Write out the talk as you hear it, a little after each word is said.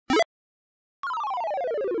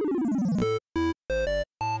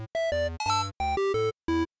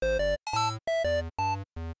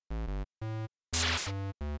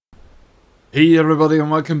Hey everybody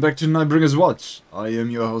and welcome back to Nightbringers Watch. I am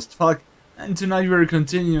your host Falk, and tonight we're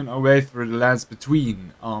continuing our way through the lands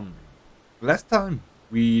between. Last time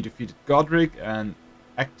we defeated Godric and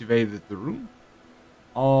activated the room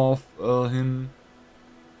of him.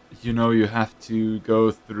 You know, you have to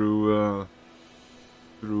go through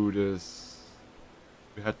this.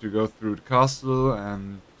 We had to go through the castle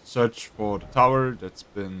and search for the tower that's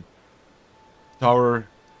been tower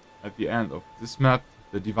at the end of this map,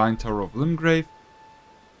 the Divine Tower of Limgrave.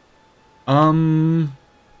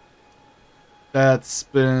 That's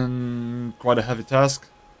been quite a heavy task,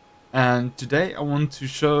 and today I want to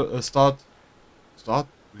show start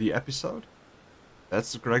the episode.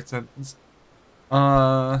 That's the correct sentence.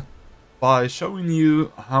 By showing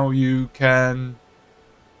you how you can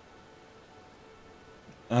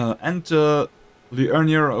enter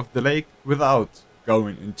LIURNIA of the Lake without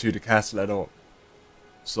going into the castle at all.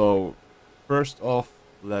 So, first off,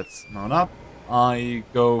 let's mount up. I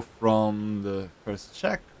go from the first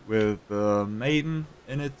check with the maiden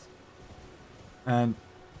in it, and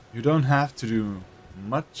you don't have to do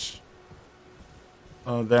much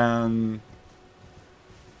than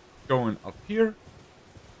going up here,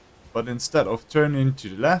 but instead of turning to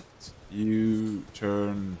the left, you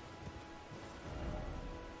turn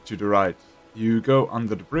to the right. You go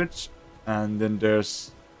under the bridge, and then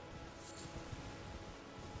there's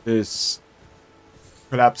this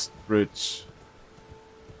collapsed bridge.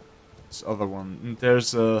 This other one. And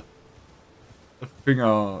there's a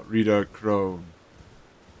finger reader crone.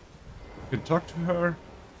 You can talk to her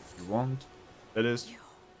if you want. That is.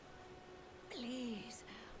 Please,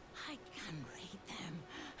 I can read them.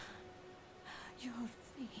 Your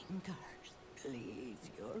fingers, please,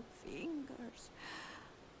 your fingers.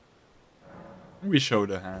 We show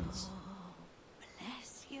the hands. Oh,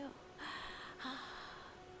 bless you.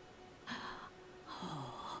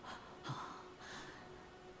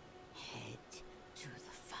 Head to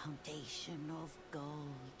the foundation of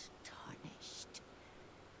gold tarnished.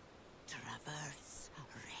 Traverse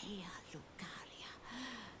Rea Lucaria,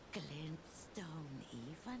 glintstone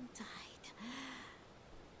eventide,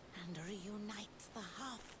 and reunite the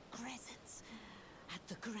half crescents at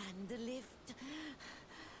the grand lift.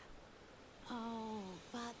 Oh,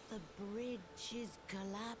 but the bridge is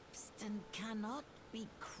collapsed and cannot be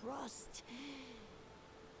crossed.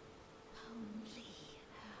 Only,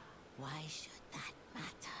 why should that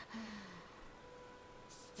matter?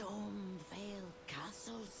 Stormvale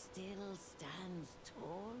Castle still stands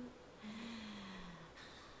tall.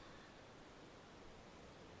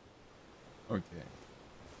 Okay.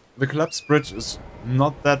 The collapsed bridge is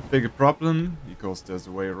not that big a problem, because there's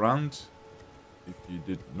a way around. If you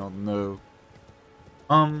did not know.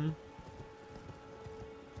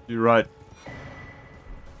 You right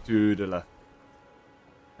to the left.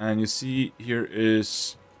 And you see here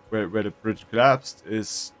is where the bridge collapsed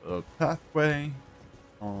is a pathway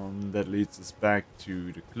that leads us back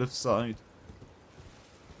to the cliffside.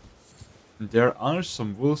 And there are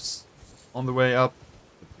some wolves on the way up,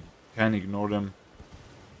 but you can ignore them.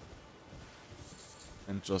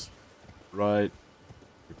 And just right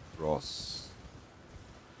across.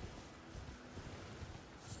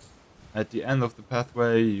 At the end of the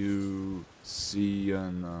pathway, you see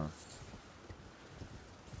an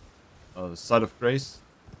Site of Grace,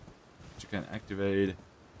 which you can activate.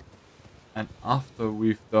 And after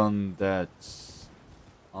we've done that,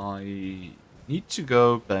 I need to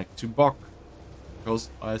go back to Bok, because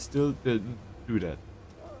I still didn't do that.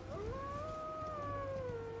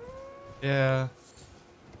 Yeah,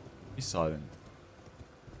 be silent.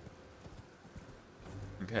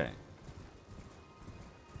 Okay.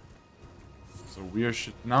 So we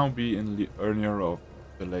should now be in the LIURNIA of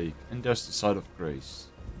the Lake, and there's the Site of Grace.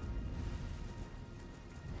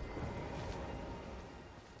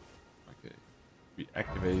 Okay, we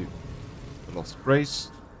activate the Lost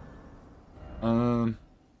Grace.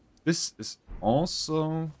 This is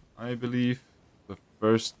also, I believe, the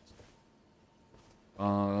first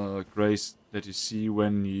grace that you see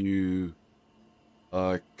when you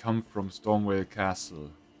come from Stormvale Castle,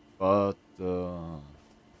 but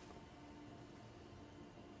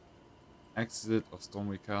exit of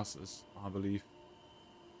Stormvale Castle is, I believe,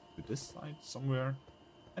 to this side somewhere.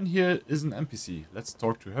 And here is an NPC. Let's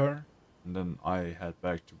talk to her, and then I head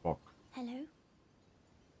back to Bok. Hello?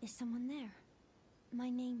 Is someone there? My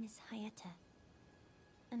name is Hayata,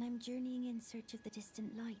 and I'm journeying in search of the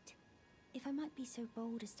distant light. If I might be so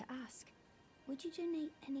bold as to ask, would you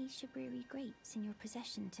donate any Shabriri grapes in your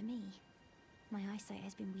possession to me? My eyesight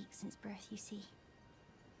has been weak since birth, you see.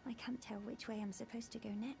 I can't tell which way I'm supposed to go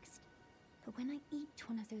next, but when I eat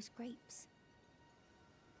one of those grapes,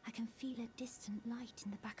 I can feel a distant light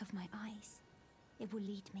in the back of my eyes. It will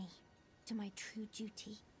lead me to my true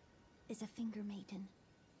duty as a finger maiden.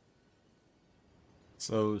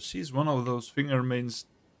 So she's one of those finger maidens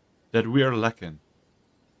that we are lacking.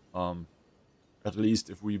 At least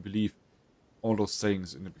if we believe all those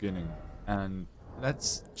sayings in the beginning. And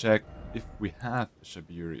let's check if we have a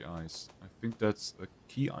Shabiri eyes. I think that's a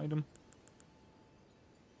key item.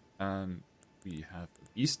 And we have a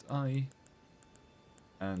beast eye.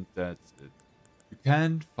 And that's it. You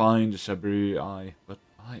can find a Shabiri eye, but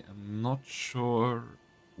I am not sure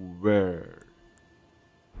where.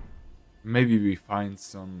 Maybe we find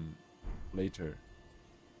some later.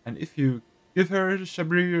 And if you give her the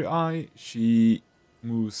Shabiri eye, she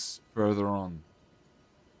moves further on.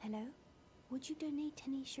 Hello? Would you donate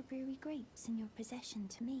any Shabriri grapes in your possession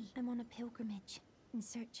to me? I'm on a pilgrimage in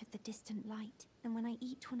search of the distant light, and when I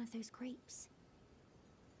eat one of those grapes...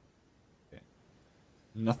 Okay.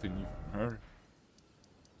 Nothing new from her.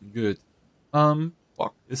 Good.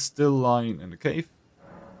 Buck is still lying in the cave.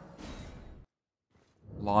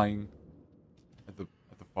 Lying at the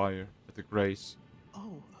fire, at the grace.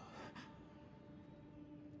 Oh.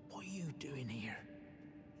 What are you doing here?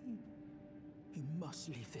 You must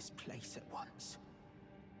leave this place at once.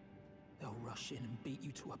 They'll rush in and beat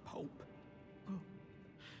you to a pulp.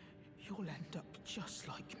 You'll end up just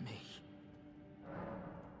like me.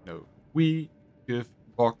 No. We give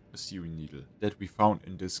Buck a sewing needle that we found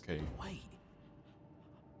in this cave. Wait.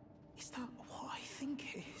 Is that what I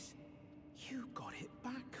think it is? You got it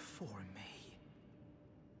back for me.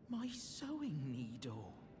 My sewing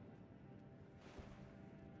needle.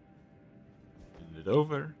 Turn it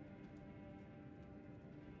over.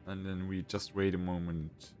 And then we just wait a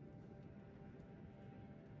moment.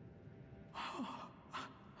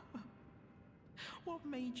 What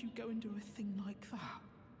made you go and do a thing like that?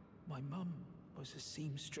 My mum was a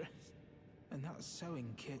seamstress, and that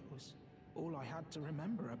sewing kit was all I had to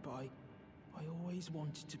remember her by. I always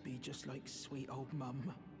wanted to be just like sweet old mum.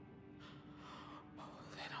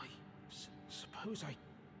 Then I suppose I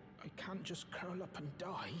can't just curl up and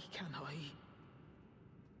die, can I?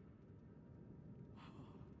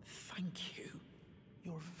 Thank you.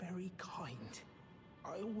 You're very kind.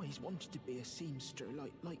 I always wanted to be a seamster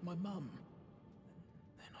like my mum.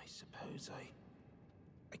 Then I suppose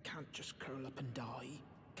I can't just curl up and die,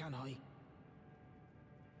 can I?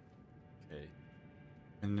 Okay.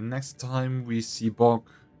 And the next time we see Buck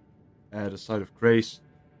at the site of grace,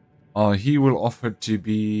 he will offer to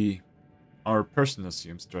be our personal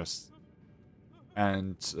seamstress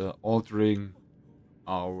and altering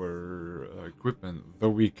our equipment, though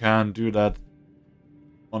we can do that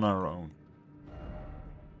on our own.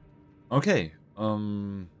 Okay,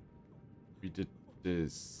 we did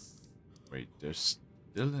this. Wait, there's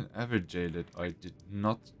still an Everjail that I did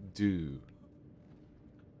not do.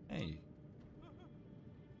 Hey,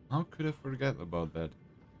 how could I forget about that?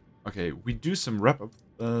 Okay, we do some wrap-up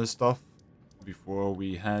stuff before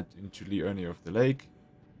we head into LIURNIA of the Lake.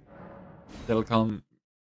 That'll come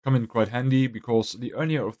in quite handy, because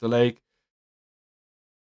LIURNIA of the Lake,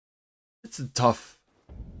 it's a tough...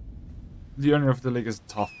 LIURNIA of the Lake is a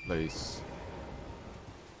tough place.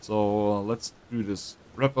 So let's do this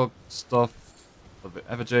wrap-up stuff for the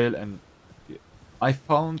Everjail, and I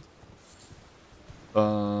found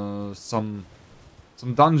some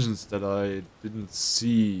dungeons that I didn't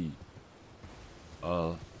see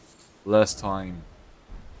last time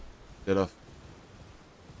that I've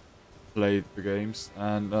played the games,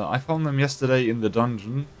 and I found them yesterday in the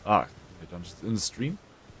dungeon, in the stream,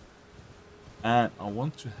 and I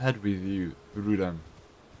want to head with you through them.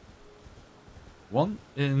 One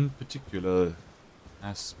in particular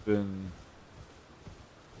has been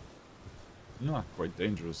quite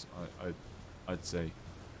dangerous, I'd say.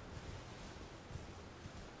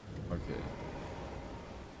 Okay.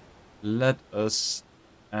 Let us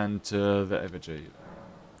enter the Everjail.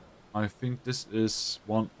 I think this is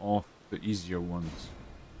one of the easier ones.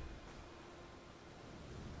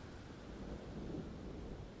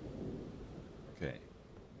 Okay.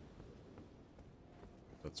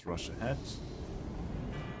 Let's rush ahead.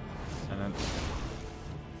 And then...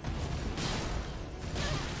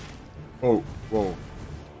 Oh, whoa.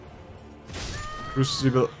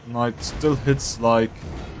 Crucible Knight still hits like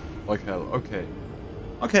hell. Okay.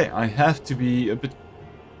 Okay, I have to be a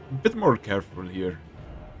bit more careful here.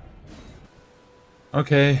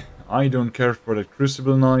 Okay, I don't care for that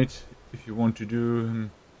Crucible Knight. If you want to do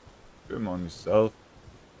him on yourself,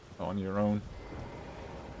 on your own.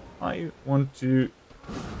 I want to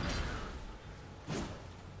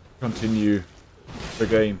continue the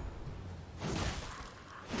game.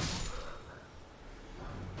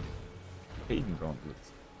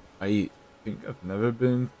 gauntlets. I think I've never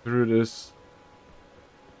been through this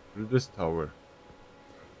tower.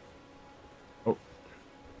 Oh,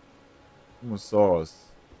 almost saw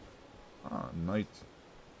us. Ah, night.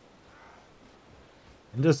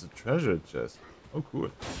 And there's a treasure chest. Oh,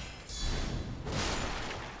 cool.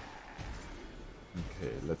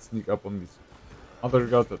 Okay, let's sneak up on these other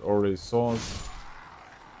guys that already saw us.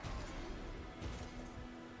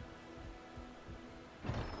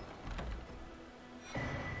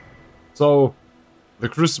 So, the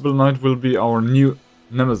Crucible Knight will be our new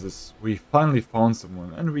nemesis. We finally found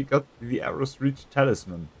someone, and we got the Arrow's Reach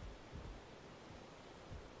Talisman.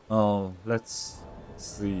 Oh, let's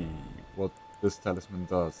see what this talisman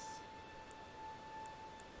does.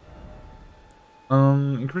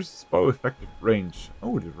 Increases bow effective range.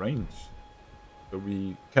 Oh, the range. So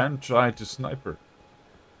we can try to sniper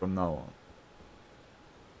from now on.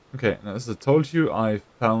 Okay, and as I told you, I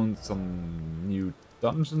found some new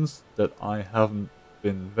dungeons that I haven't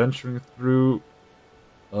been venturing through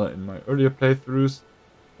in my earlier playthroughs.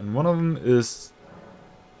 And one of them is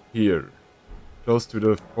here, close to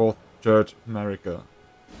the 4th Church of America.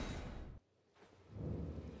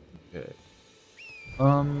 Okay.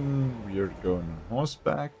 We are going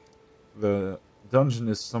horseback. The dungeon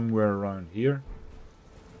is somewhere around here.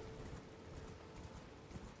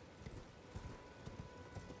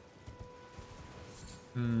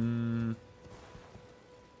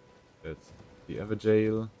 That's the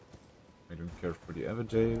Everjail. I don't care for the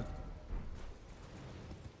Everjail.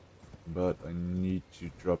 But I need to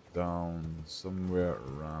drop down somewhere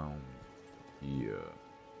around here.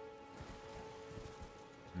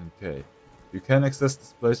 Okay. You can access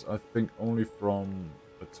this place, I think, only from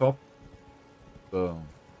the top. So,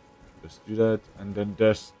 just do that. And then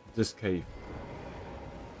there's this cave.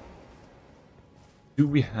 Do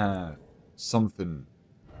we have something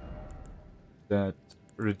that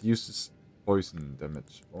reduces poison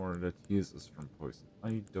damage or that heals us from poison?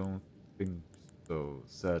 I don't think so,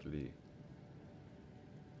 sadly.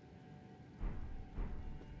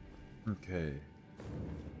 Okay.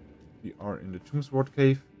 We are in the Tombsword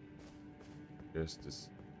Cave. There's this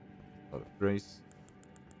lot of grace.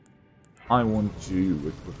 I want to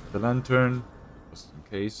equip the lantern, just in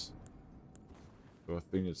case. So I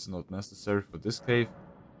think it's not necessary for this cave.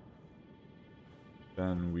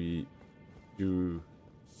 Then we do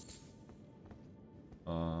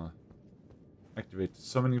activate the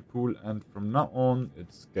summoning pool, and from now on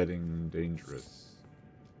it's getting dangerous.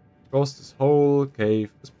 Because this whole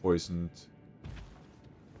cave is poisoned.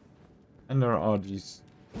 And there are these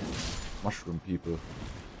mushroom people.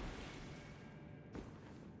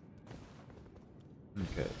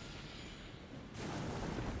 Okay.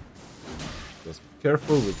 Just be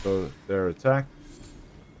careful with their attack.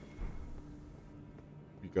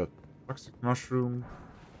 We got toxic mushroom.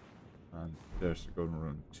 And there's the golden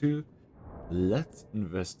rune too. Let's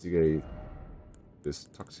investigate this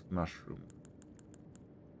toxic mushroom.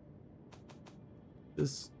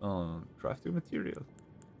 This crafting material.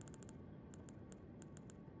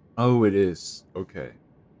 Oh, it is. Okay.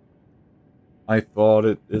 I thought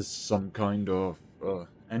it is some kind of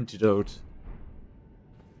antidote.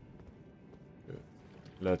 Good.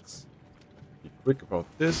 Let's be quick about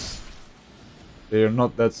this. They are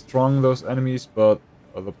not that strong, those enemies, but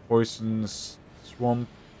the poisonous swamp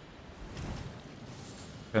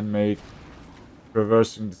can make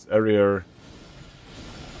traversing this area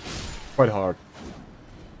quite hard.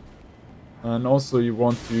 And also you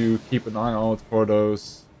want to keep an eye out for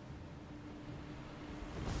those...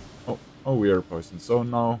 Oh, we are poisoned, so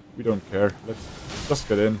now we don't care. Let's just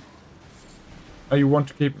get in. You want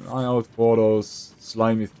to keep an eye out for those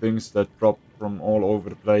slimy things that drop from all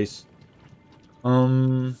over the place.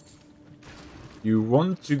 You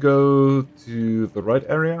want to go to the right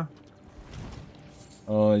area.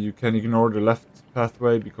 You can ignore the left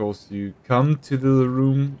pathway because you come to the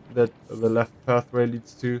room that the left pathway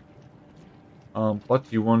leads to.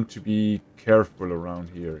 But you want to be careful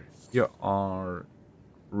around here. Here are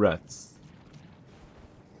rats.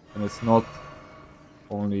 And it's not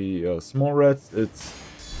only small rats, it's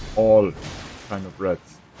all kind of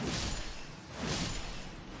rats.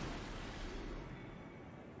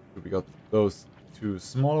 So we got those two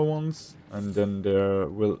smaller ones, and then there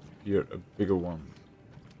will appear a bigger one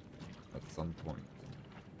at some point.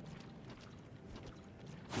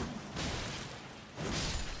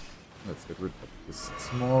 Let's get rid of this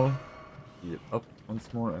small, heal up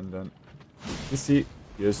once more, and then you see,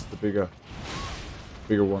 here's the bigger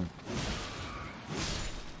one.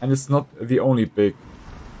 And it's not the only big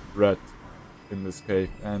rat in this cave.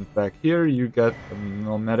 And back here you get a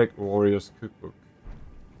nomadic warrior's cookbook.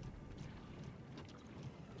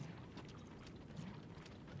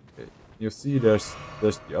 You see there's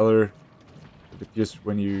the other. It appears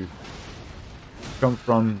when you come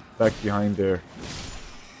from back behind there.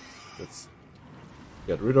 Let's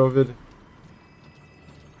get rid of it.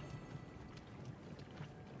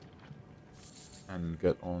 And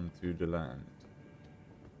get on to the land.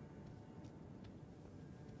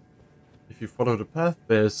 If you follow the path,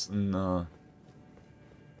 there's a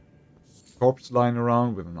corpse lying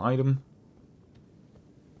around with an item.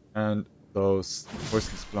 And those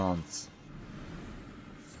poisonous plants.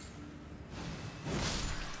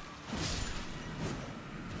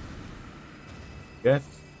 Get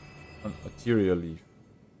an arterial leaf.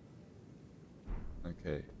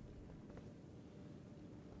 Okay.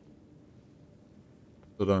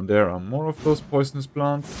 So down there are more of those poisonous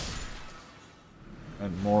plants.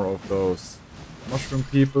 And more of those mushroom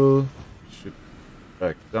people. We should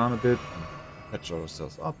back down a bit and patch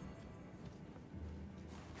ourselves up.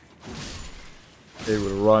 They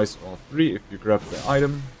will rise all three if you grab the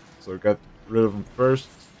item. So get rid of them first.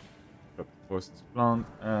 Grab the poisonous plant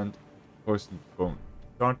and poisoned bone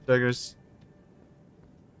dart daggers.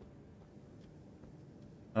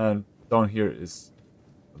 And down here is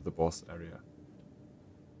the boss area.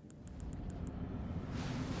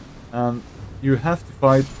 And you have to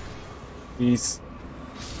fight these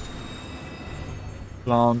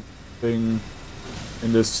plant thing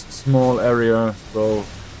in this small area, so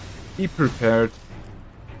be prepared.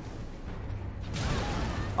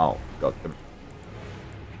 Oh, got them.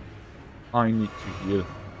 I need to heal a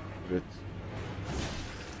bit.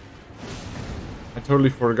 I totally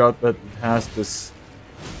forgot that it has this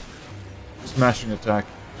smashing attack.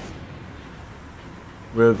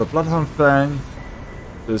 With the Bloodhound Fang,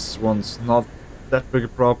 this one's not that big a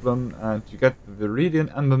problem, and you get the Viridian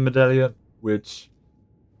Ember Medallion, which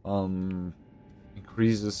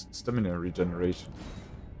increases stamina regeneration.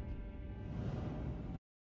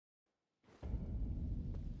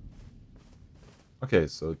 Okay,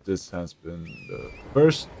 so this has been the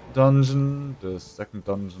first dungeon. The second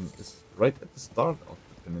dungeon is right at the start of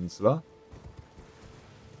the peninsula.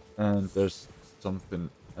 And there's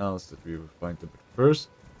something else that we will find. But first,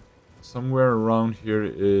 somewhere around here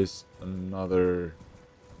is another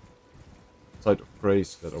site of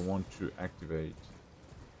grace that I want to activate.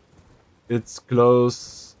 It's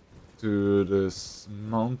close to this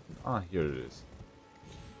mountain. Ah, here it is.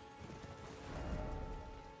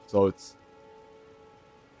 So it's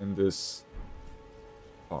in this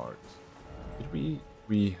part. Did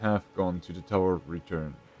we have gone to the Tower of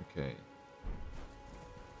Return. Okay.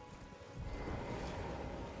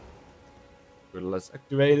 Well, let's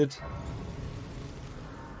activate it.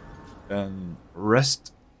 Then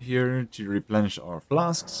rest here to replenish our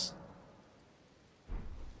flasks.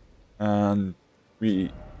 And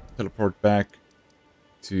we teleport back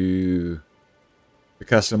to the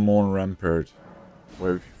Castle Morn Rampart,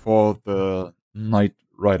 where we fought the Knight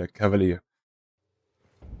Rider Cavalier.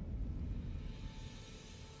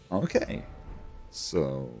 Okay,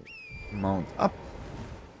 so mount up.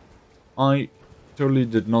 I totally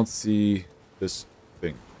did not see this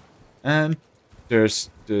thing. And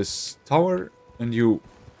there's this tower, and you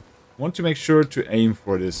want to make sure to aim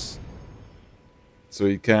for this, so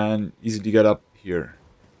you can easily get up here.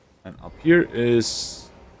 And up here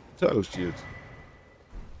is Turtle Shield.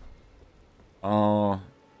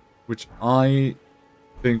 Which I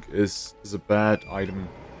think is a bad item,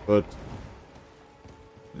 but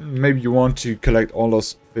maybe you want to collect all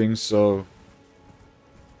those things, so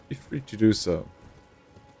be free to do so.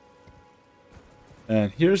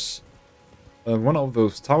 And here's one of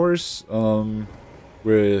those towers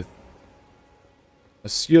with a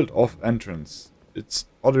sealed off entrance. It's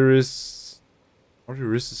Odoris's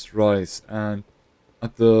Rise, and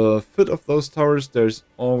at the foot of those towers there's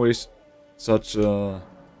always such a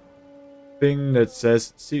thing that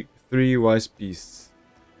says seek 3 wise beasts.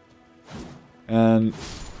 And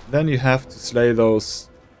then you have to slay those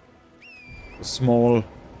small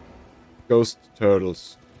ghost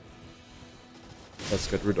turtles. Let's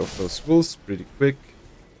get rid of those wolves pretty quick.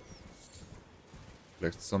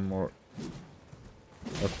 Collect some more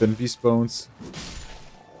thin beast bones.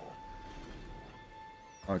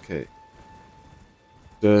 Okay.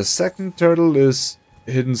 The second turtle is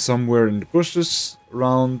hidden somewhere in the bushes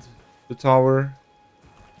around the tower.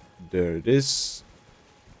 There it is.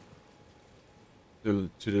 To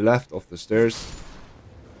the left of the stairs.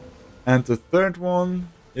 And the third one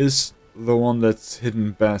is the one that's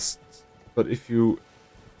hidden best. But if you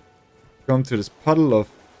come to this puddle of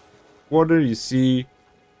water, you see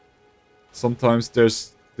sometimes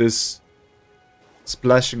there's this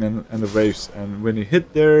splashing and the waves. And when you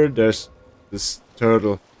hit there, there's this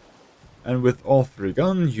turtle. And with all 3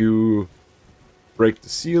 guns, you break the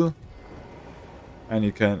seal, and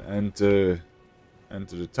you can enter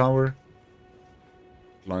the tower,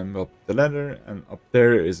 climb up the ladder, and up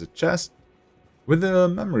there is a chest with a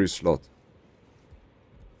memory slot.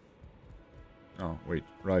 Oh, wait,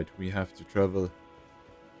 right, we have to travel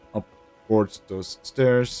up towards those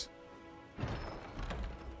stairs.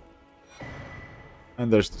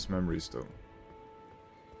 And there's this memory stone.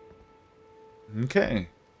 Okay.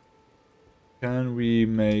 Can we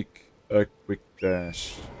make a quick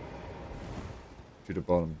dash to the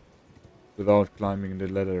bottom without climbing the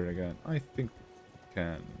ladder again? I think we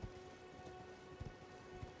can.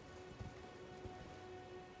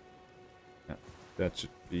 Yeah, that should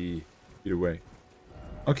be the way.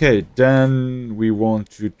 Okay, then we want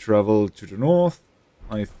to travel to the north.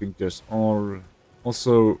 I think there's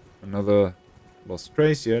also another lost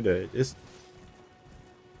trace. Yeah, there it is.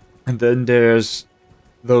 And then there's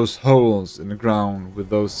those holes in the ground with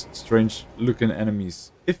those strange looking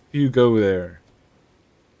enemies. If you go there,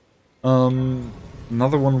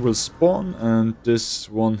 another one will spawn, and this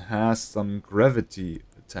one has some gravity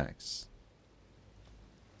attacks.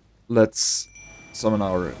 Let's summon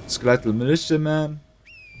our skeletal militiaman.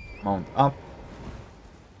 Mount up.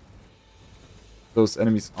 Those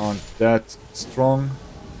enemies aren't that strong,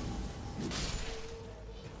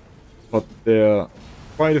 but there are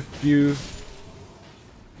quite a few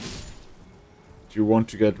that you want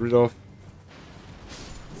to get rid of.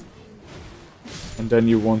 And then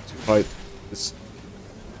you want to fight this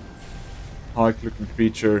Hulk-looking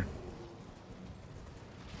creature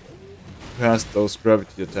who has those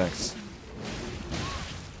gravity attacks.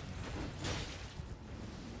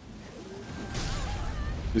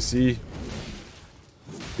 You see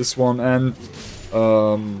this one, and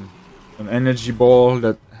an energy ball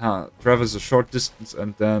that travels a short distance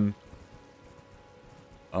and then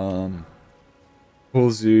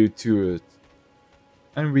pulls you to it.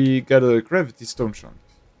 And we get a gravity stone chunk.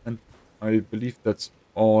 And I believe that's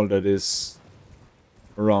all that is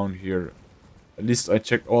around here. At least I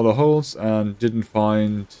checked all the holes and didn't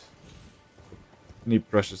find any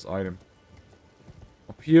precious item.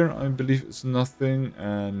 Up here I believe is nothing,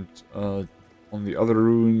 and on the other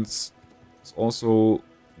ruins it's also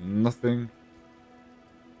nothing.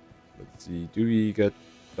 Let's see, do we get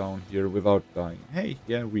down here without dying? Hey,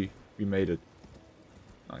 yeah, we made it.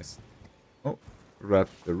 Nice. Oh, grab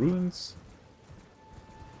the runes.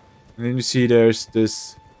 And then you see there's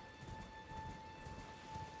this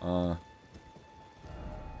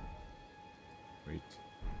wait.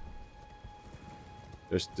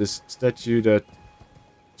 There's this statue that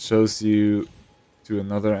shows you to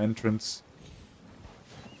another entrance.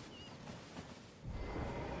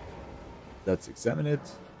 Let's examine it.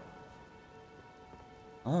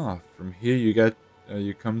 Ah, from here you get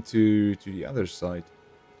you come to the other side.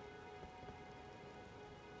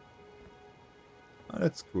 Oh,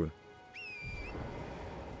 that's cool.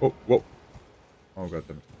 Oh, whoa. Oh,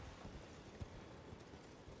 goddammit.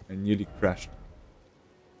 I nearly crashed.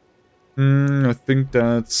 I think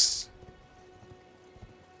that's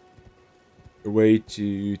the way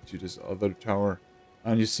to this other tower.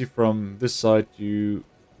 And you see from this side you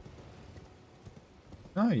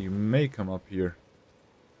may come up here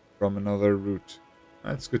from another route.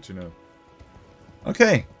 That's good to know.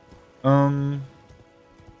 Okay.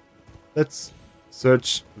 Let's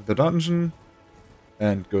search the dungeon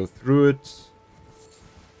and go through it.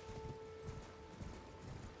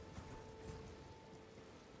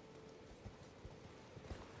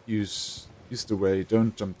 Use the way,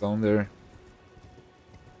 don't jump down there.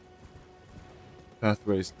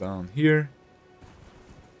 Pathways down here.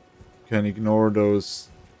 Can ignore those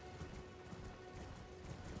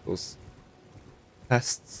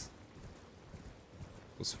pests.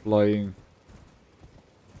 Those flying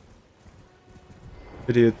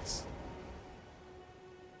idiots.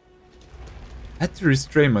 I had to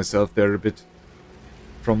restrain myself there a bit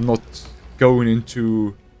from not going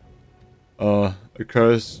into a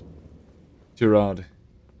curse tirade.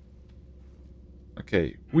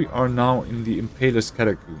 Okay, we are now in the Impaler's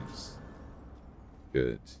Catacombs.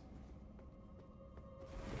 Good.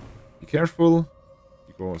 Be careful,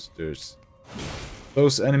 because there's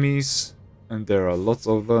those enemies, and there are lots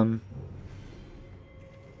of them.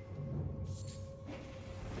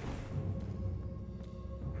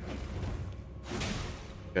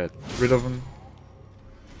 Get rid of them.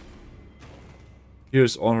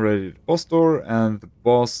 Here's already the boss door, and the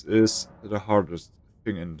boss is the hardest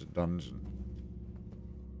thing in the dungeon.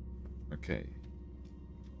 Okay.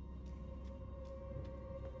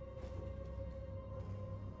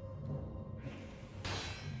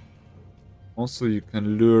 Also, you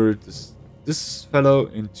can lure this fellow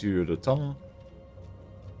into the tunnel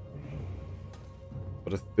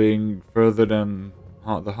But I think further than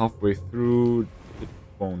the halfway through, it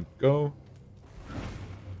won't go.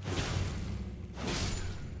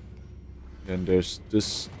 Then there's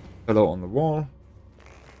this fellow on the wall.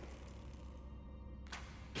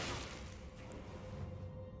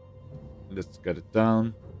 Let's get it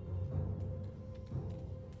down.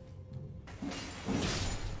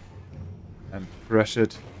 And crush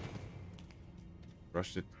it.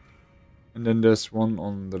 Crush it. And then there's one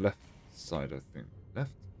on the left side, I think.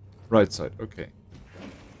 Left? Right side, okay.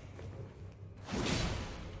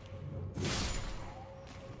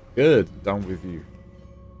 Good, down with you.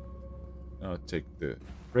 Now take the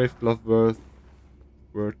Brave Glove Word.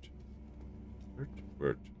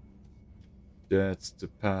 That's the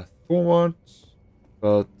path forward.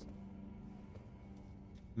 But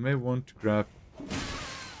you may want to grab...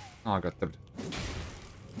 Ah, I got that.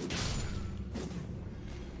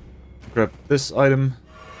 Grab this item.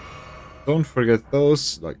 Don't forget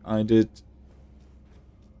those, like I did.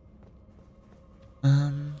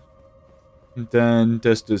 And then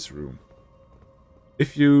there's this room.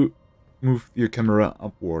 If you move your camera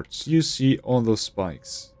upwards, you see all those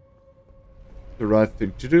spikes. The right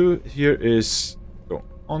thing to do here is go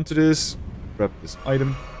onto this, grab this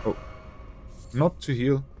item. Oh, not to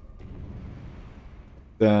heal.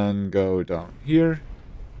 Then go down here.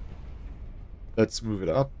 Let's move it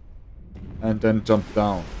up. And then jump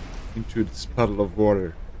down into this puddle of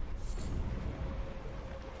water.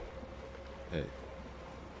 Okay.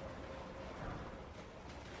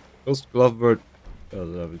 Ghost Glove Word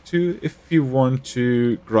level 2. If you want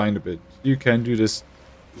to grind a bit, you can do this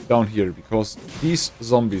down here, because these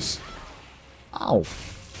zombies, ow,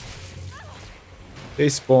 they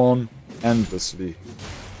spawn endlessly.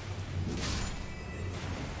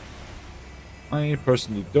 I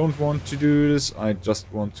personally don't want to do this. I just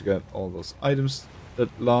want to get all those items that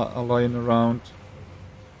are lying around.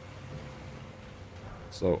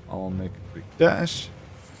 So I'll make a quick dash.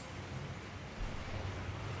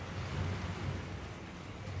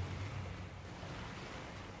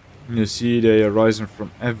 You see they are rising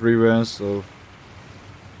from everywhere, so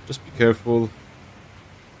just be careful.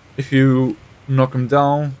 If you knock them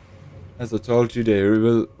down, as I told you, they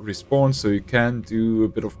will respawn, so you can do a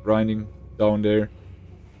bit of grinding down there.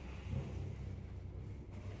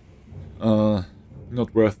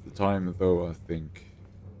 Not worth the time though, I think.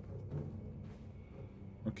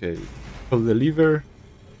 Okay, pull the lever.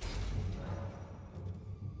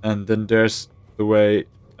 And then there's the way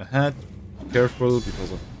ahead. Be careful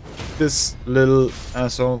because of this little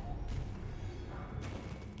asshole.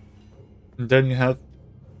 And then you have...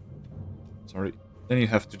 Sorry. Then you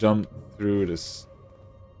have to jump through this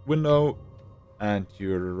window. And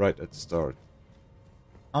you're right at the start.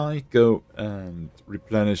 I go and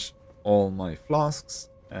replenish all my flasks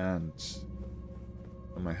and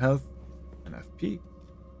my health and FP.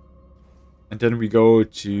 And then we go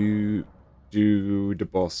to do the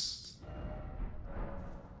boss.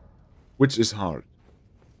 Which is hard,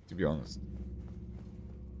 to be honest.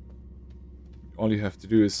 All you have to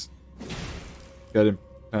do is get him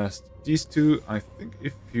past these two. I think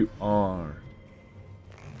if you are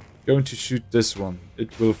going to shoot this one,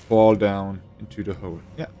 it will fall down into the hole.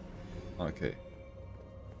 Yeah. Okay.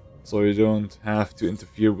 So you don't have to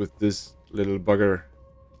interfere with this little bugger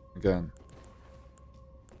again.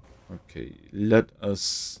 Okay, let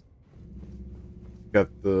us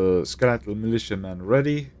get the skeletal militiaman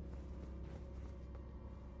ready.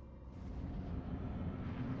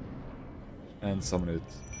 And summon it.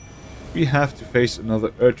 We have to face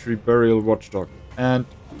another earthly burial watchdog. And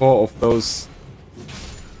 4 of those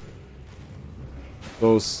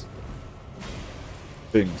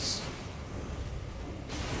things.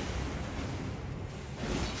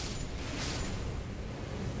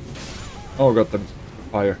 Oh god, damn it.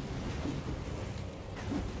 Fire.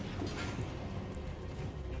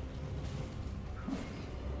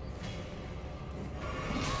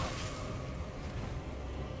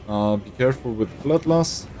 Be careful with blood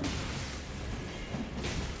loss.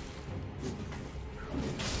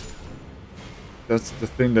 That's the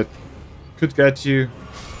thing that could get you.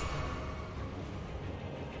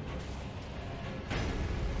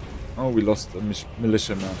 Oh, we lost a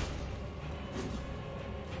militiaman.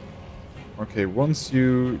 Okay, once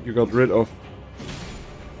you got rid of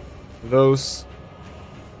those,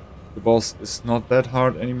 the boss is not that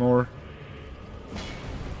hard anymore.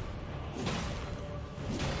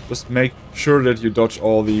 Just make sure that you dodge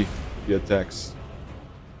all the attacks.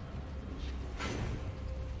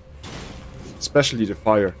 Especially the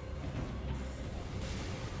fire.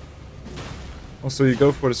 Also, you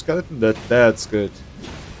go for the skeleton, that's good.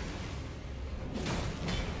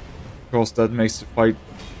 because that makes the fight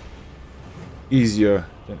easier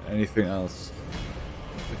than anything else.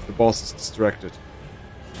 If the boss is distracted.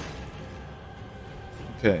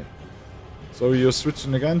 Okay. So you're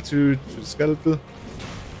switching again to the skeletal.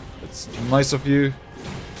 That's nice of you.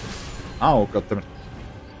 Ow, goddammit.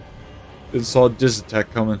 Didn't saw this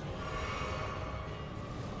attack coming.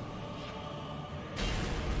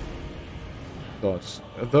 Dodge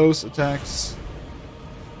those attacks.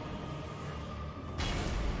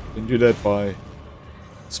 You can do that by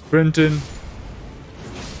sprinting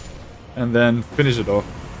and then finish it off.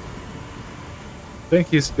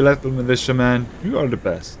 Thank you, Skeletal Militiaman. You are the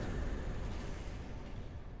best.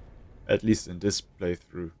 At least in this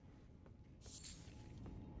playthrough.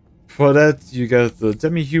 For that, you get the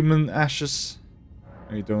demi-human ashes.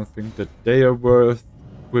 I don't think that they are worth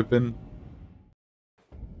whipping.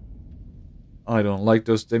 I don't like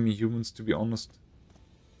those demi-humans, to be honest.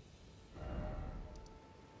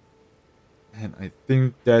 And I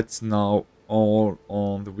think that's now all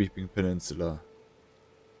on the Weeping Peninsula.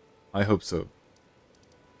 I hope so.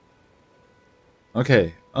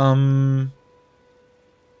 Okay, let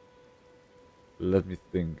me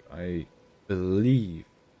think. I believe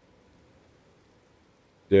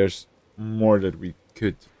there's more that we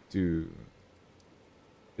could do.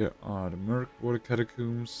 There are the Murkwater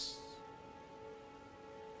Catacombs.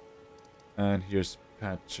 And here's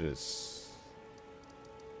Patches.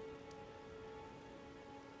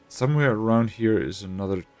 Somewhere around here is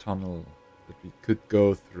another tunnel that we could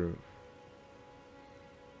go through.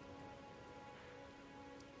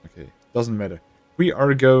 Okay, doesn't matter. We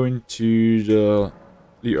are going to the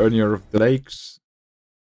LIURNIA of the Lakes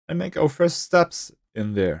and make our first steps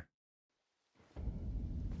in there.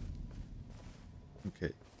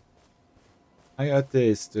 Okay. Hayate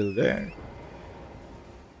is still there.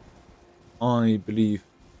 I believe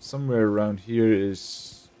somewhere around here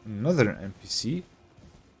is another NPC.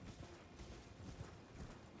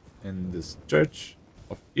 In this Church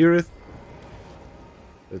of Irith.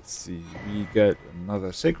 Let's see, we get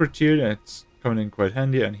another sacred tier that's coming in quite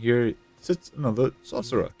handy, and here sits another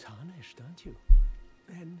sorcerer. You're tarnished, aren't you?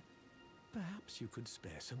 Then perhaps you could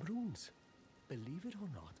spare some runes. Believe it or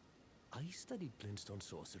not, I studied glintstone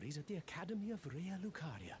sorceries at the Academy of Rea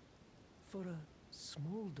Lucaria. For a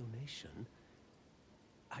small donation,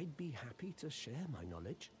 I'd be happy to share my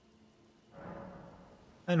knowledge.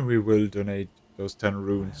 And we will donate those 10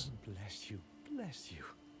 runes. Well, bless you, bless you.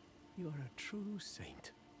 You're a true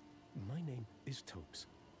saint. My name is Topes.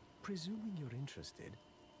 Presuming you're interested,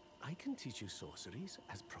 I can teach you sorceries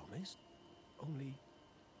as promised. Only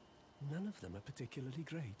none of them are particularly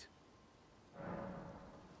great.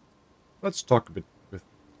 Let's talk a bit with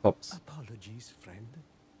Pops. Apologies, friend.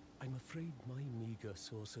 I'm afraid my meager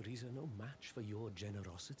sorceries are no match for your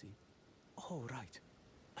generosity. Oh, right.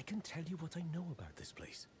 I can tell you what I know about this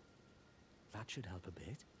place. That should help a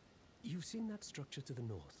bit. You've seen that structure to the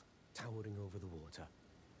north, towering over the water.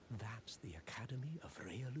 That's the Academy of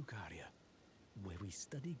Rea Lucaria, where we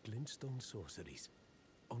study glintstone sorceries.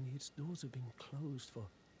 Only its doors have been closed for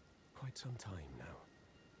quite some time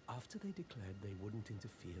now. After they declared they wouldn't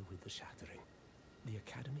interfere with the shattering, the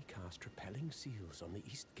Academy cast repelling seals on the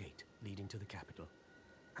east gate leading to the capital,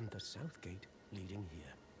 and the south gate leading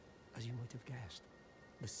here. As you might have guessed,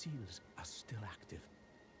 the seals are still active,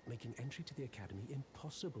 making entry to the Academy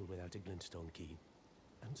impossible without a glintstone key.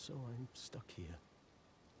 And so I'm stuck here.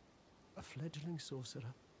 A fledgling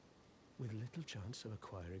sorcerer with little chance of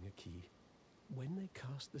acquiring a key. When they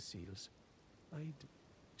cast the seals, I'd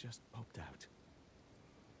just popped out.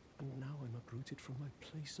 And now I'm uprooted from my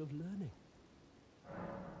place of learning.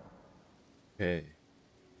 Okay.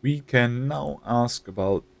 We can now ask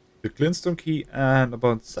about the glintstone key and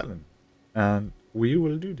about selling. And we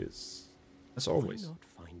will do this, as always. Why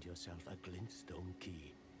not find yourself a glintstone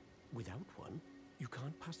key? Without one, you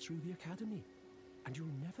can't pass through the Academy, and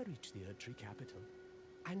you'll never reach the Erdtree capital.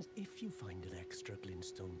 And if you find an extra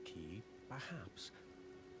glintstone key, perhaps,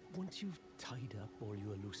 once you've tied up all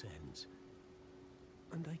your loose ends,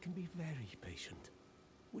 and I can be very patient,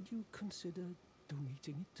 would you consider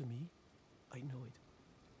donating it to me? I know it.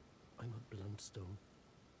 I'm a bluntstone.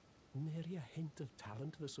 Nary a hint of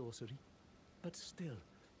talent for sorcery. But still,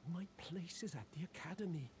 my place is at the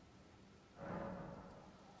Academy.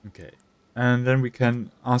 Okay. And then we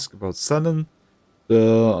can ask about Sudden,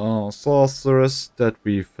 the sorceress that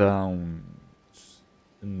we found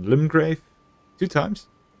in Limgrave 2 times.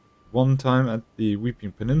 One time at the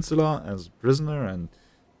Weeping Peninsula as a prisoner, and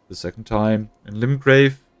the second time in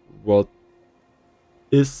Limgrave, what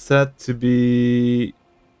is said to be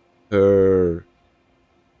her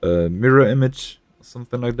mirror image, or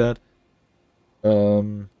something like that.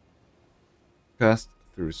 cast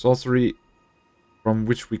through sorcery, from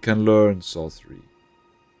which we can learn sorcery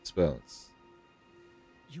spells.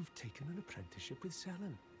 You've taken an apprenticeship with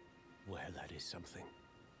Selen. Well, that is something.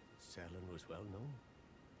 Selen was well known.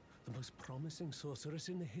 The most promising sorceress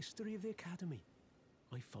in the history of the Academy.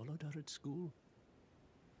 I followed her at school.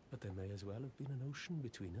 But there may as well have been an ocean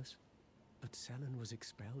between us. But Selen was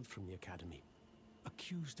expelled from the Academy,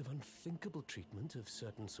 accused of unthinkable treatment of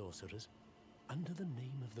certain sorcerers, under the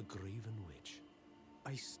name of the Graven Witch.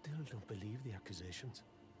 I still don't believe the accusations.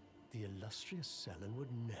 The illustrious Selen would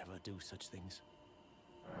never do such things.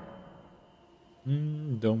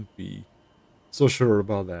 Don't be so sure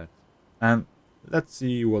about that. And let's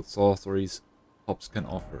see what sorceries Hobbs can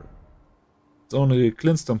offer. It's only a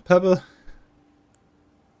Glintstone Pebble,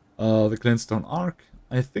 the Glintstone Arc.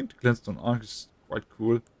 I think the Glintstone Arc is quite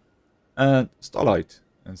cool. And Starlight.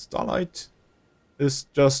 And Starlight is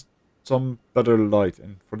just some better light,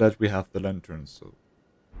 and for that we have the lantern, so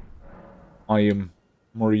I am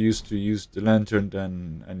more used to use the lantern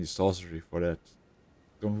than any sorcery for that.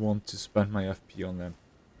 Don't want to spend my FP on them.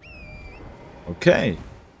 Okay.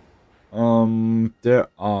 There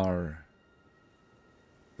are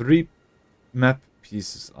 3 map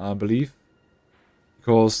pieces, I believe,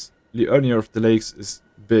 because LIURNIA of the Lakes is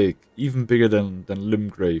big, even bigger than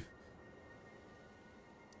Limgrave.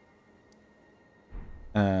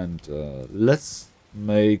 And let's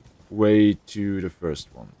make way to the first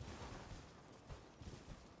one.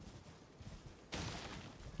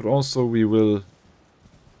 But also we will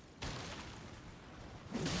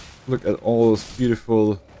look at all those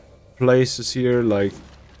beautiful places here, like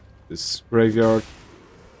this graveyard.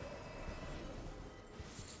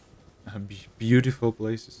 Beautiful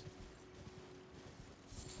places.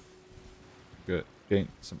 Good. Gain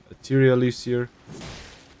some Ethereal leaves here.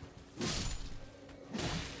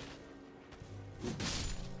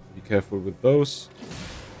 Be careful with those.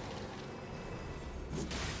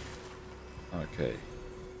 Okay.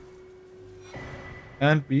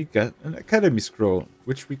 And we get an Academy Scroll,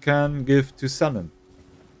 which we can give to Selen.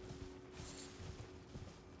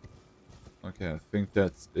 Okay, I think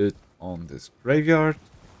that's it on this graveyard.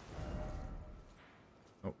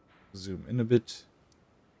 Oh, zoom in a bit.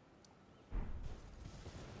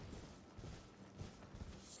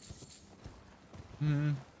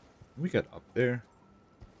 We get up there.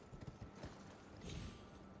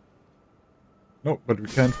 No, but we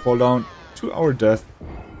can't fall down to our death.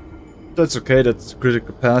 That's okay, that's the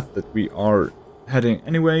critical path that we are heading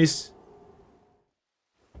anyways.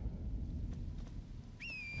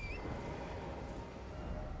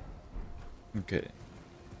 Okay.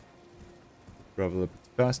 Travel a bit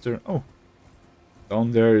faster. Oh!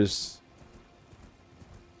 Down there is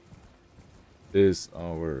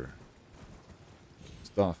our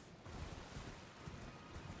stuff.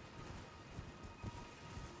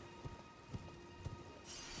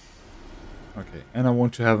 Okay, and I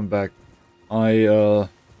want to have him back. I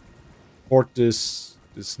fought this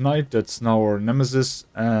knight that's now our nemesis,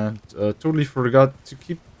 and totally forgot to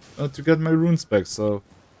keep to get my runes back. So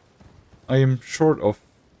I am short of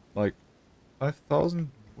like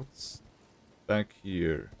 5,000. What's back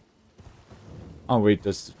here? Oh wait,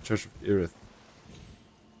 that's the Church of Irith.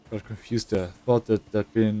 Got confused there. Thought that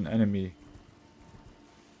that'd been an enemy.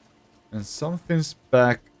 And something's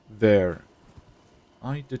back there.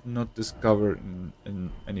 I did not discover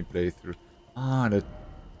in any playthrough. Ah, that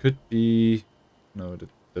could be... No,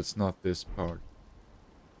 that's not this part.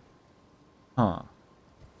 Huh.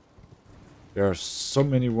 There are so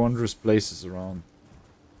many wondrous places around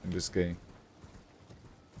in this game.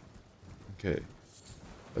 Okay.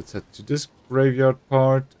 Let's head to this graveyard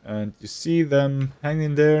part, and you see them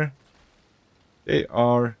hanging there. They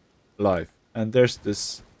are alive. And there's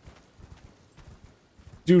this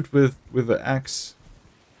dude with the axe.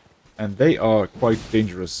 And they are quite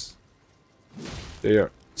dangerous. They are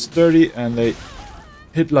sturdy and they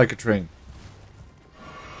hit like a train.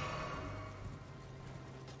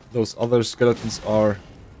 Those other skeletons are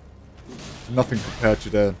nothing compared to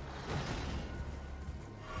them.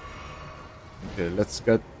 Okay, let's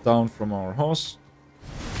get down from our horse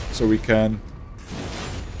so we can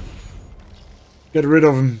get rid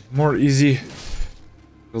of them more easy.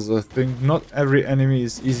 Because I think not every enemy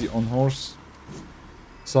is easy on horse.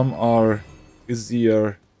 Some are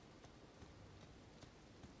easier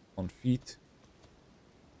on feet.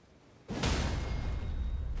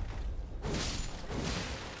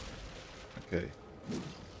 Okay.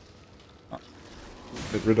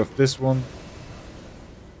 Get rid of this one.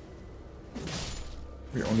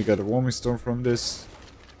 We only got a warming stone from this.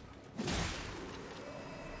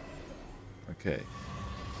 Okay.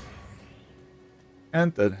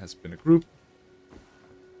 And that has been a group.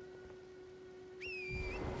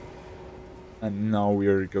 And now we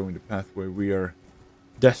are going the pathway we are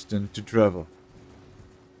destined to travel.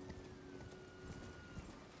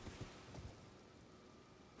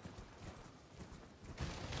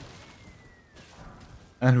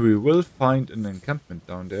 And we will find an encampment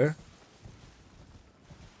down there.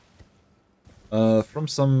 From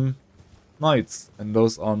some knights. And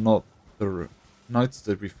those are not the knights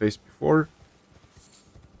that we faced before.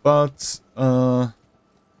 But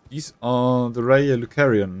these are the Raya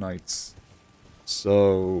Lucarian knights.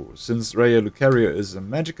 So, since Raya Lucaria is a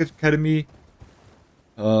magic academy,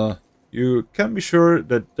 you can be sure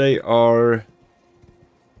that they are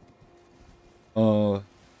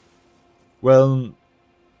well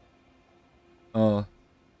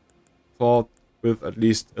taught with at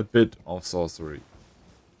least a bit of sorcery.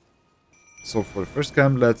 So for the first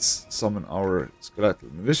camp, let's summon our skeletal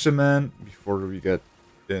militiaman before we get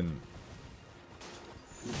in.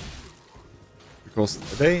 Because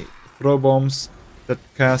they throw bombs that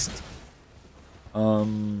cast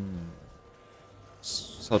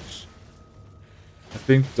such. I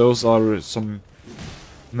think those are some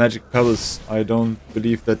magic pebbles. I don't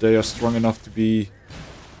believe that they are strong enough to be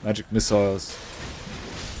magic missiles.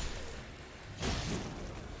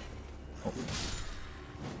 Oh.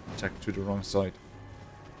 Attack to the wrong side.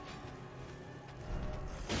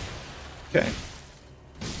 Okay.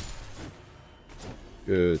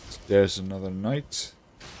 Good. There's another knight.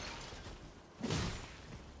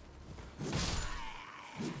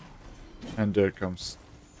 And there comes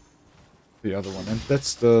the other one. And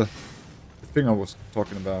that's the thing I was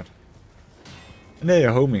talking about. And they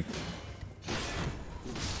are homing.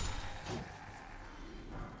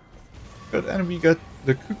 Good, and we got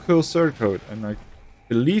the Kuko sword code. And I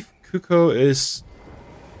believe Kuko is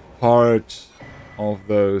part of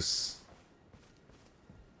those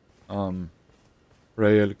Raya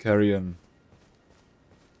Lucarian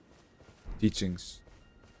teachings.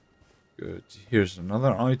 Good. Here's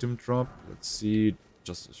another item drop. Let's see.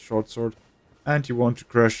 Just a short sword. And you want to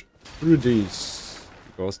crash through these.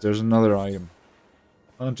 Because there's another item.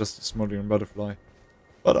 Just a smoldering butterfly.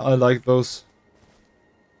 But I like those.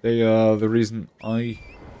 They are the reason I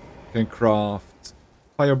can craft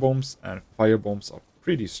fire bombs. And fire bombs are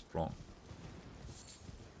pretty strong.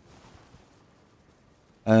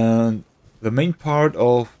 And the main part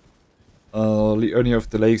of LIURNIA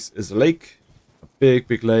of the Lakes is a lake. A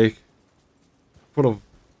big lake. Full of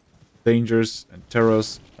dangers and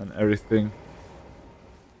terrors and everything.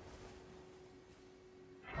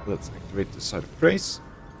 Let's activate the Site of Grace.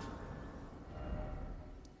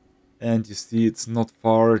 And you see it's not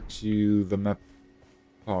far to the map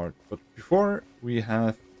part. But before we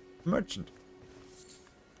have a merchant.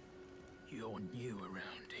 You're new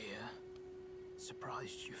around here.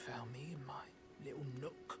 Surprised you found me in my little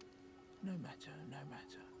nook. No matter, no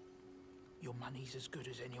matter. Your money's as good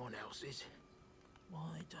as anyone else's.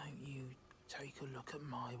 Why don't you take a look at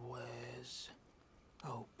my wares?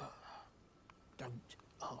 Oh, but don't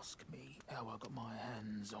ask me how I got my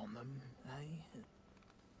hands on them, eh?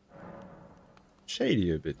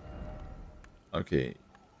 Shady a bit. Okay.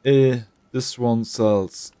 This one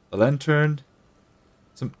sells a lantern,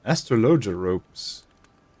 some astrologer ropes.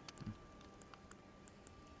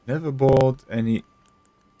 Never bought any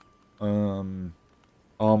armor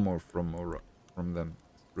from them.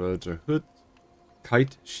 Astrologer hood.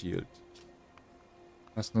 Kite shield.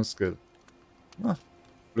 Has no skill. Ah,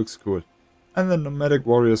 looks cool. And the Nomadic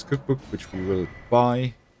Warriors cookbook, which we will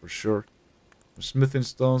buy for sure. Some smithing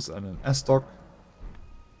stones and an S-stock.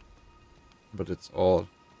 But it's all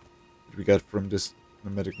that we get from this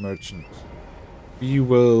nomadic merchant. We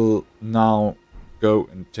will now go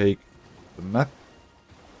and take the map.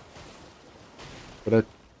 But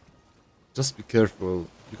just be careful,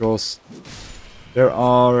 because there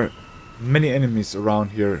are many enemies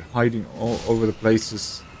around here, hiding all over the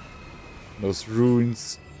places. Those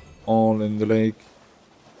ruins all in the lake.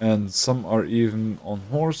 And some are even on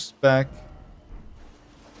horseback.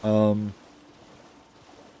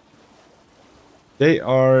 They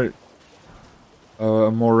are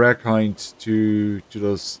a more rare kind to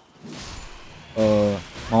those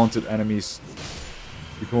mounted enemies.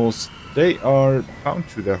 Because they are bound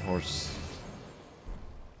to their horse.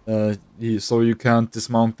 So you can't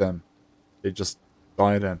dismount them. They just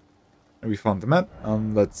die then. And we found the map,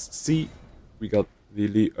 and let's see. We got the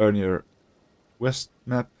LIURNIA West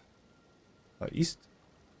map. East?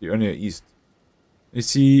 LIURNIA East. You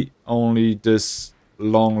see only this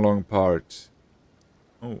long part.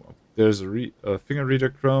 Oh, there's a finger reader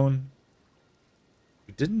crone.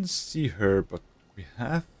 We didn't see her, but we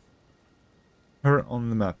have her on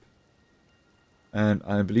the map. And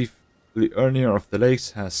I believe LIURNIA of the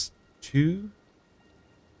Lakes has 2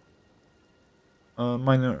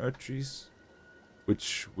 minor arteries,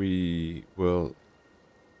 which we will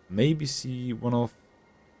maybe see one of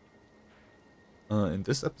in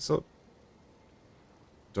this episode.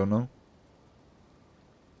 Don't know.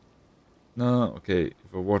 No, okay,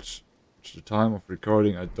 if I watch the time of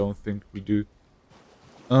recording, I don't think we do.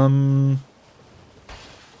 For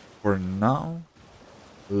now,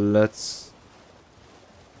 let's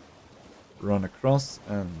run across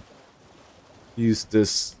and use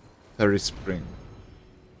this ferry spring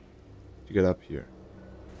to get up here.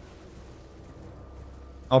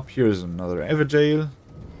 Up here is another Everjail,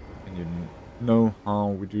 and you know how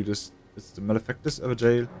we do this. It's the Malefactus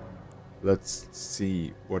Everjail. Let's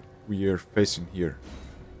see what we are facing here.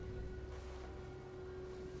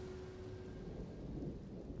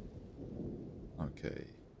 Okay.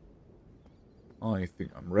 I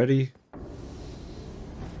think I'm ready.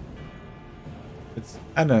 It's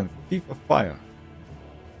Adan, Thief of Fire.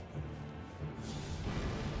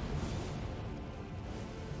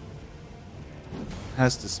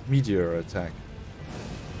 Has this meteor attack.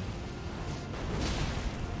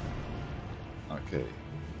 Okay.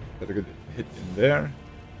 Got a good hit in there.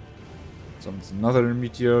 Summons another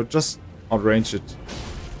meteor. Just outrange it.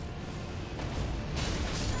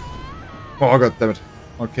 Oh god damn it.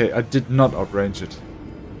 Okay, I did not outrange it.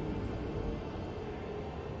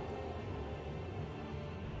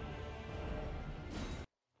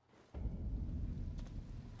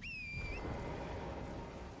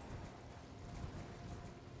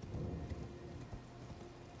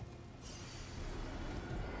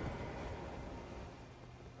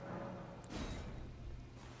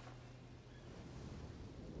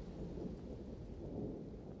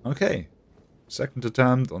 Okay, second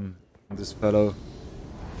attempt on this fellow.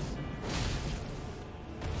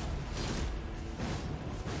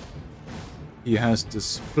 He has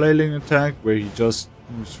this flailing attack where he just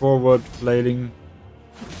moves forward, flailing,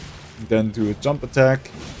 and then do a jump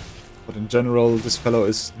attack. But in general, this fellow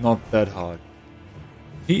is not that hard.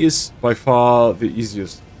 He is by far the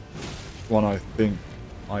easiest one I think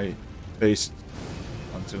I faced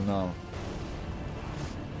until now.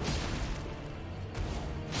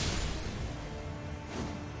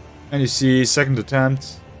 And you see, second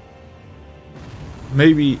attempt.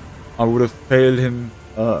 Maybe I would have failed him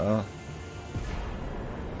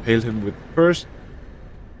with first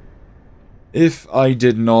if I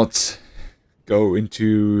did not go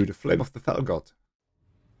into the Flame of the Fell God.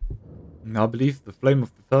 Now I believe the Flame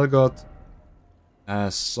of the Fell God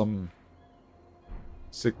has some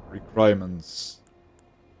sick requirements.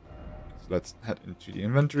 So let's head into the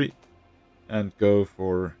inventory and go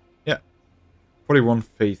for 41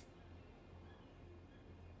 faith.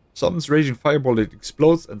 Summons raging fireball, it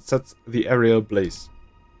explodes and sets the area ablaze.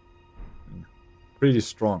 Pretty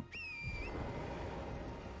strong.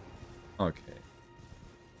 Okay.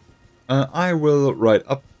 I will ride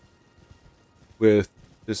up with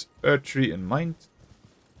this archery in mind.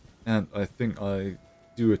 And I think I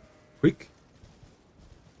do it quick.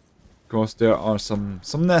 Because there are some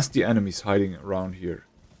nasty enemies hiding around here.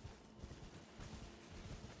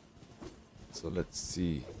 So let's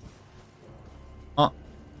see. Ah.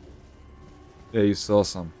 Yeah, you saw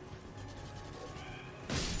some.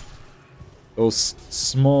 Those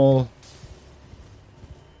small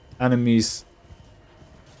enemies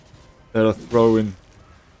that are throwing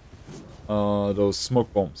those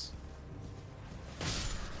smoke bombs.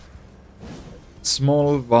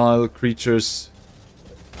 Small, vile creatures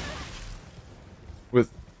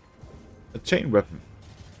with a chain weapon.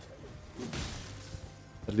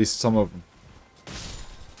 At least some of them.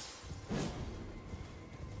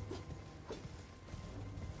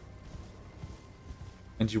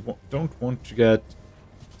 And you don't want to get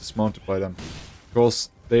dismounted by them,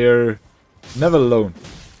 because they're never alone.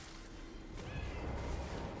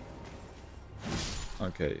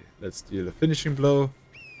 Okay, let's deal a finishing blow.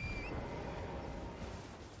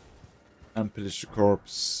 And pillage the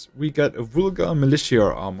corpse. We get a Vulgar Militia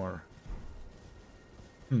armor.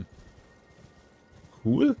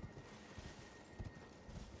 Cool.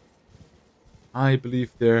 I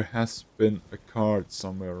believe there has been a card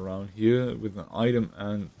somewhere around here with an item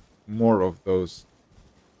and more of those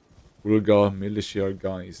Vulgar Militia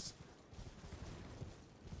guys.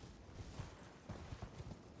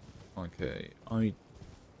 Okay, I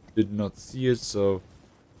did not see it, so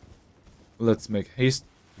let's make haste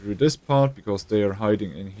through this part because they are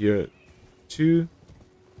hiding in here too.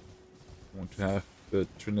 I want to have the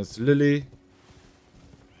Trinus Lily,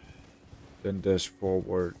 then dash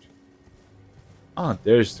forward. Ah,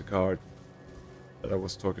 there's the card that I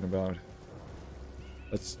was talking about.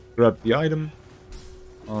 Let's grab the item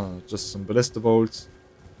just some ballista bolts.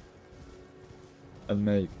 And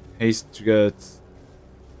make haste to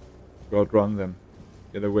outrun them.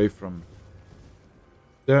 Get away from.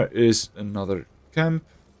 There is another camp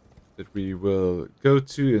that we will go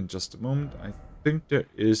to in just a moment. I think there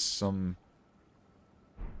is some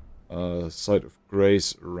site of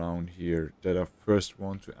grace around here that I first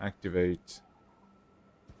want to activate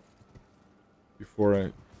before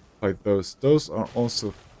I fight those. Those are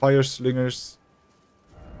also fire slingers.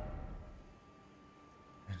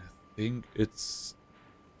 And I think it's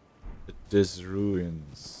these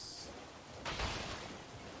ruins.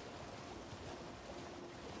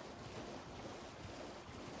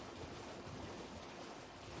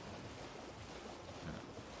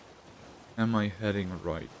 Am I heading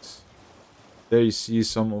right? There you see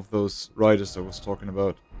some of those riders I was talking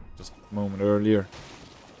about just a moment earlier.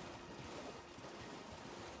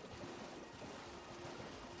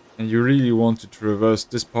 And you really want to traverse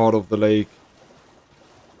this part of the lake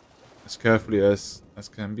as carefully as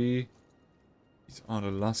can be. These are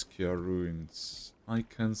the Laskia ruins. I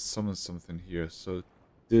can summon something here, so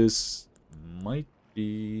this might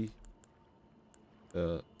be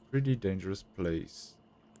a pretty dangerous place.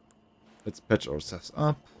 Let's patch ourselves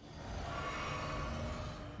up.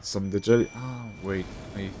 Summon the jelly. Ah, wait.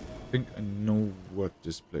 I think I know what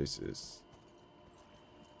this place is.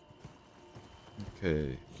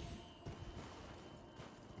 Okay.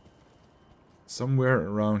 Somewhere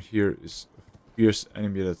around here is a fierce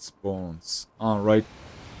enemy that spawns. Ah, right.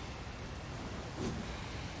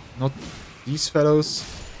 Not these fellows.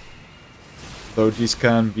 Though these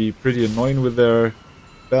can be pretty annoying with their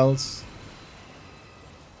bells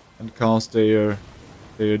and cast they are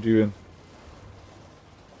doing.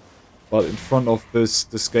 But in front of this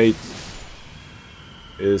gate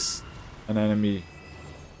is an enemy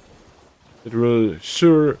that will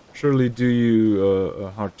surely do you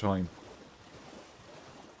a hard time.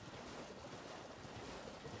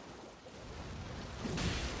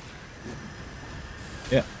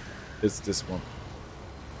 Yeah, it's this one.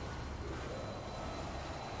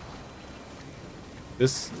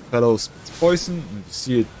 This fellow spits poison, and you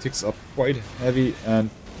see it ticks up quite heavy, and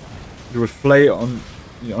it will flay on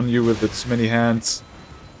you with its many hands.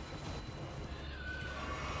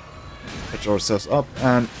 Patch ourselves up,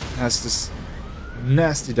 and has this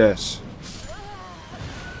nasty dash.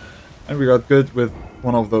 And we got good with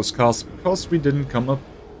one of those casts because we didn't come up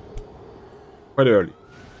quite early.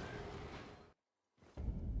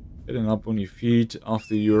 Getting up on your feet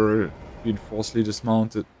after you're being forcibly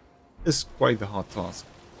dismounted is quite a hard task.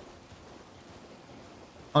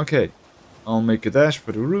 Okay, I'll make a dash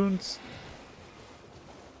for the runes.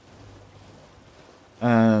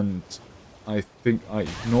 And I think I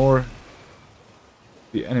ignore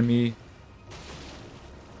the enemy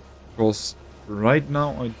because right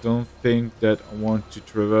now I don't think that I want to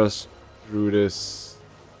traverse through this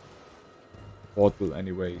portal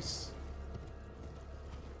anyways.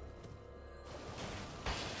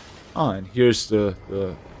 Ah, and here's the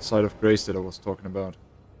site of grace that I was talking about.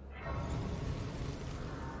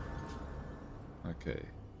 Okay.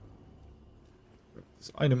 Grab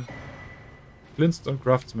this item. Flintstone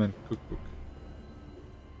Craftsman Cookbook.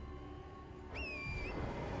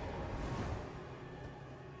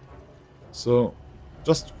 So,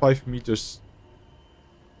 just 5 meters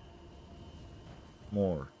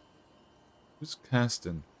more. Who's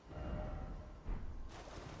casting?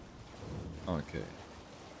 Okay.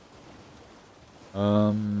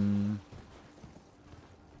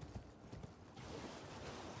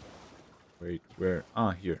 Wait, where?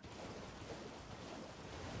 Ah, here.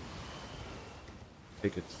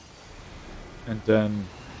 Take it. And then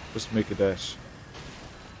just make a dash.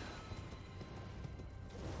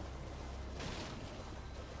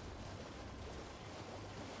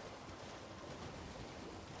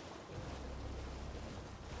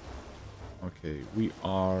 Okay, we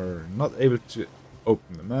are not able to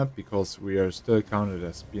open the map because we are still counted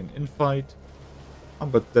as being in fight.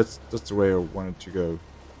 But that's the way I wanted to go.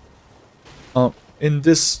 In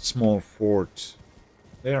this small fort,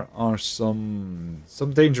 there are some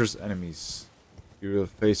dangerous enemies. You will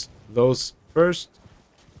face those first.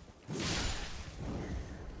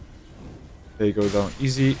 They go down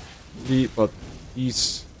easily, but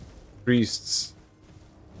these priests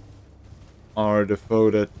are the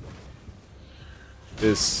foe that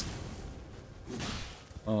is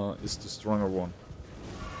the stronger one.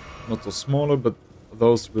 Not the smaller, but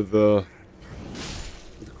those with the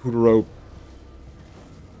cool rope.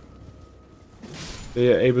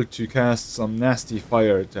 They are able to cast some nasty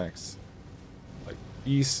fire attacks, like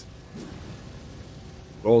these.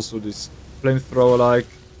 But also this flamethrower-like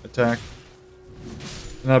attack.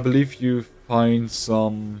 And I believe you find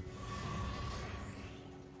some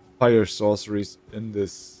fire sorceries in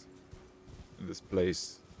this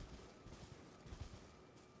place.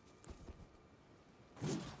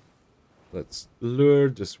 Let's lure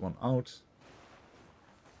this one out.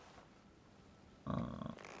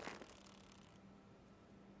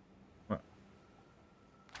 Well,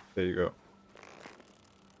 there you go.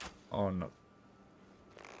 Oh no.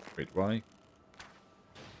 Wait, why?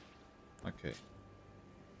 Okay.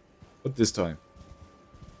 But this time.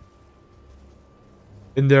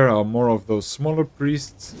 In there are more of those smaller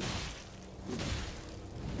priests.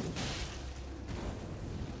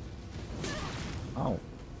 Ow.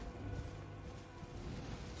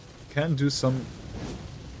 Can do some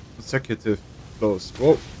consecutive blows.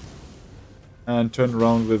 Whoa. And turn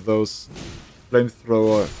around with those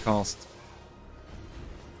flamethrower cast.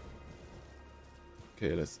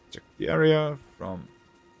 Okay, let's check the area from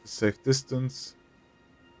a safe distance.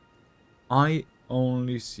 I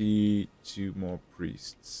only see 2 more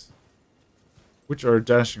priests, which are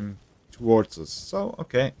dashing towards us. So,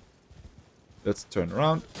 okay. Let's turn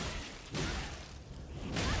around.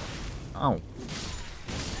 Ow.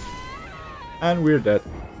 And we're dead.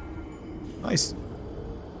 Nice.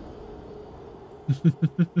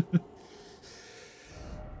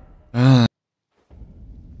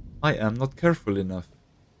 I am not careful enough.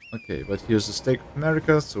 Okay, but here's the Stake of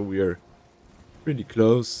America, so we are pretty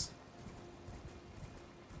close.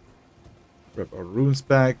 Grab our runes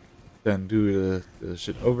back, then do the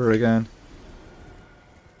shit over again.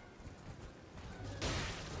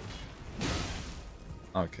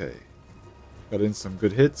 Okay. Got in some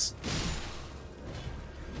good hits.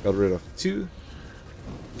 Got rid of 2.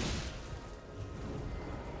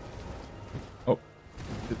 Oh.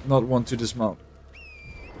 Did not want to dismount.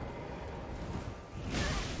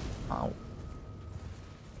 Ow.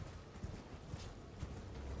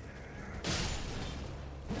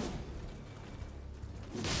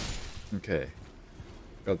 Okay.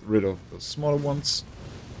 Got rid of the smaller ones.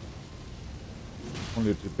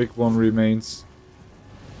 Only the big one remains.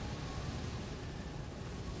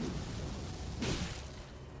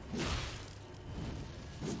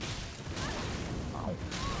 Ow.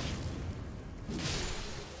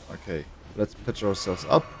 Okay, let's patch ourselves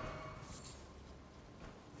up.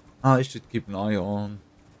 I should keep an eye on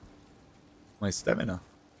my stamina.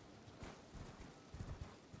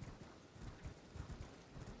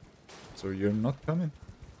 So you're not coming?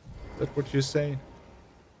 Is that what you're saying?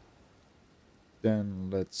 Then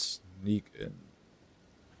let's sneak in.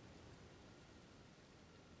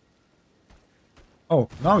 Oh,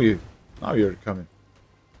 now you're coming.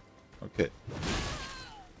 Okay.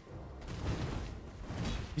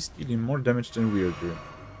 He's dealing more damage than we are doing.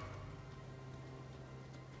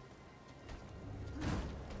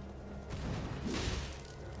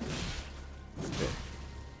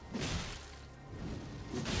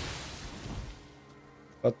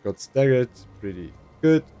 But got staggered, pretty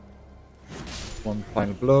good. One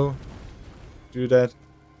final blow. Do that.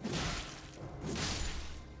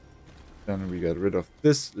 Then we get rid of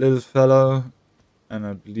this little fellow. And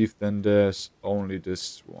I believe then there's only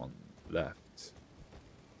this one left.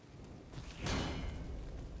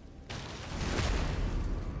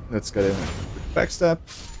 Let's get in a quick backstab.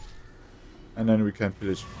 And then we can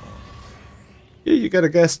pillage more. Here you get a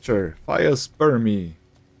gesture. Fire spur me.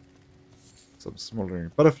 Some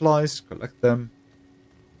smoldering butterflies, collect them.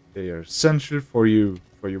 They are essential for you,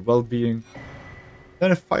 for your well-being.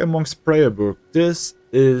 Then a Fire Monk's prayer book. This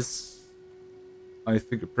is, I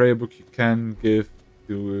think, a prayer book you can give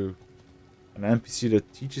to an NPC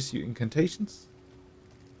that teaches you incantations.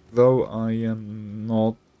 Though I am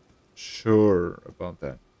not sure about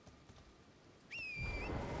that.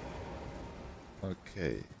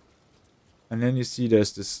 Okay. And then you see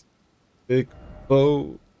there's this big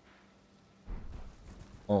bow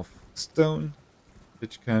of stone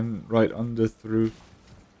that you can ride under through,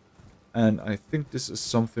 and I think this is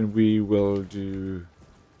something we will do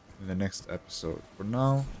in the next episode. For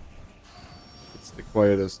now, let's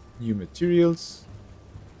acquire those new materials,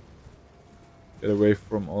 get away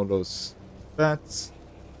from all those bats,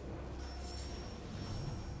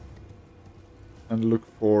 and look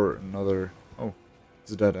for another. Oh,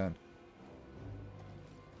 it's a dead end.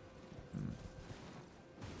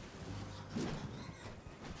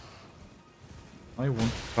 I want to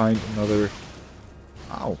find another.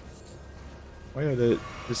 Ow! Why are they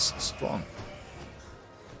this strong?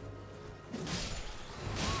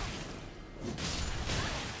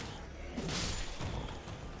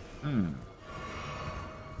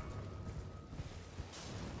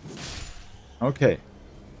 Okay.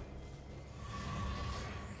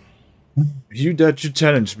 You dared to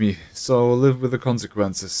challenge me, so live with the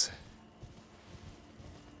consequences.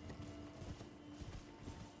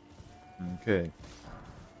 Okay.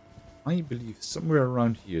 I believe somewhere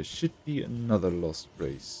around here should be another lost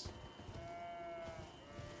race.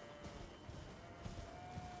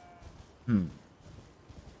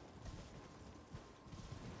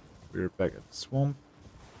 We're back at the swamp.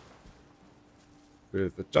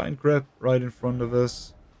 With a giant crab right in front of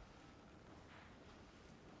us.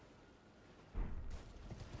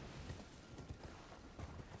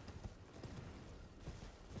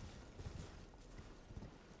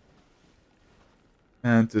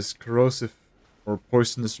 And this corrosive or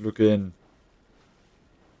poisonous looking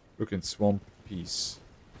swamp piece.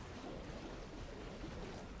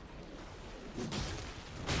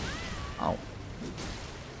 Ow.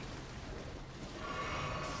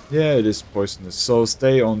 Yeah, it is poisonous, so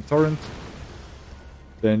stay on torrent.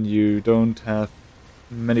 Then you don't have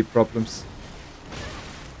many problems.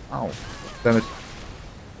 Ow. Damn it.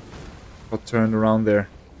 Got turned around there.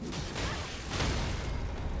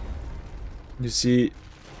 You see,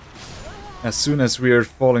 as soon as we are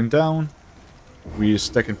falling down, we're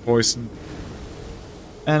stuck in poison.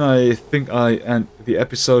 And I think I end the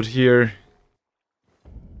episode here.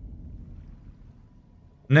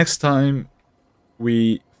 Next time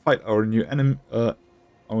we fight our new enemy,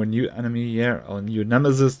 our new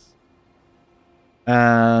nemesis,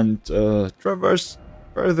 and traverse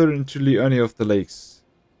further into LIURNIA of the Lakes.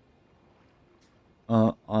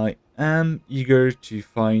 I am eager to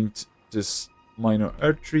find this minor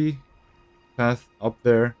archery path up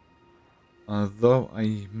there, though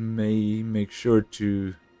I may make sure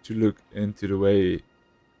to look into the way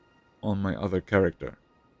on my other character.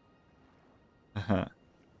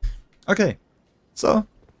 Okay, so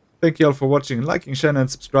thank you all for watching, liking, sharing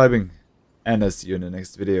and subscribing, and I'll see you in the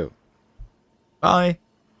next video. Bye!